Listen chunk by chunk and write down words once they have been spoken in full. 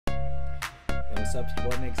what's up?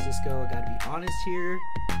 What makes Cisco? I gotta be honest here.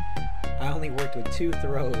 I only worked with 2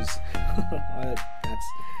 throws. That's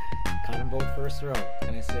caught them both first throw,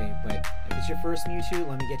 can I say? But if it's your first Mewtwo,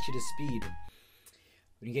 let me get you to speed.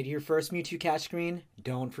 When you get your first Mewtwo catch screen,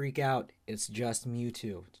 don't freak out. It's just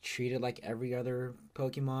Mewtwo. Treat it like every other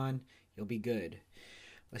Pokemon. You'll be good.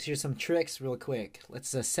 Let's hear some tricks real quick. Let's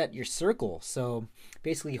set your circle. So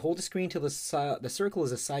basically hold the screen till the circle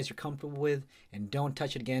is a size you're comfortable with, and don't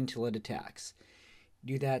touch it again till it attacks.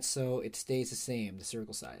 Do that so it stays the same, the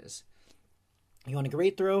circle size. You want a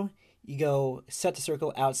great throw? You go set the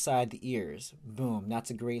circle outside the ears. Boom, that's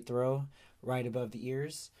a great throw right above the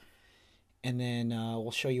ears. And then we'll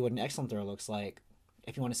show you what an excellent throw looks like.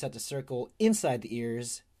 If you want to set the circle inside the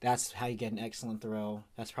ears, that's how you get an excellent throw.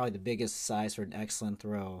 That's probably the biggest size for an excellent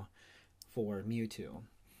throw for Mewtwo.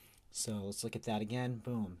 So let's look at that again.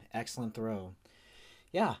 Boom. Excellent throw.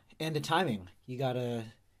 Yeah, and the timing. You gotta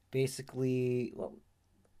basically, well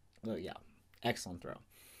yeah, excellent throw.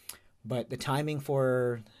 But the timing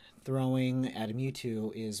for throwing at a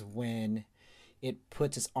Mewtwo is when it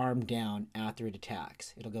puts its arm down after it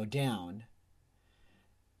attacks. It'll go down.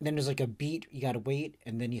 Then there's like a beat, you gotta wait,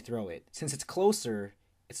 and then you throw it. Since it's closer,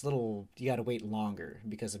 you gotta wait longer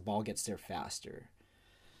because the ball gets there faster.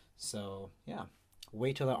 So yeah,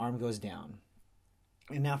 wait till the arm goes down.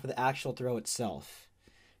 And now for the actual throw itself.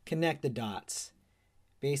 Connect the dots.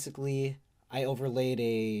 Basically, I overlaid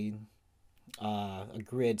a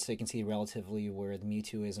grid so you can see relatively where the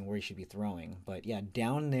Mewtwo is and where you should be throwing. But yeah,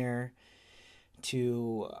 down there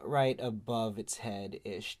to right above its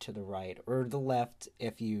head-ish to the right, or the left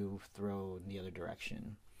if you throw in the other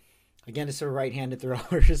direction. Again, it's for right-handed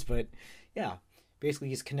throwers, but yeah, basically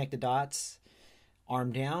just connect the dots,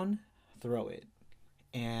 arm down, throw it.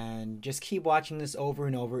 And just keep watching this over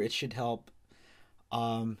and over. It should help.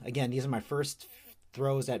 Again, these are my first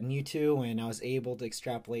throws at Mewtwo, and I was able to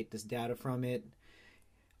extrapolate this data from it.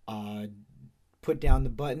 Put down the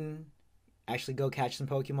button. Actually go catch some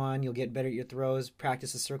Pokemon. You'll get better at your throws.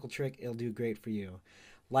 Practice a circle trick. It'll do great for you.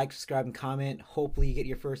 Like, subscribe, and comment. Hopefully you get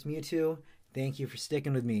your first Mewtwo. Thank you for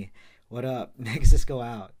sticking with me. What up? Next, Cisco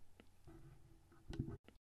out.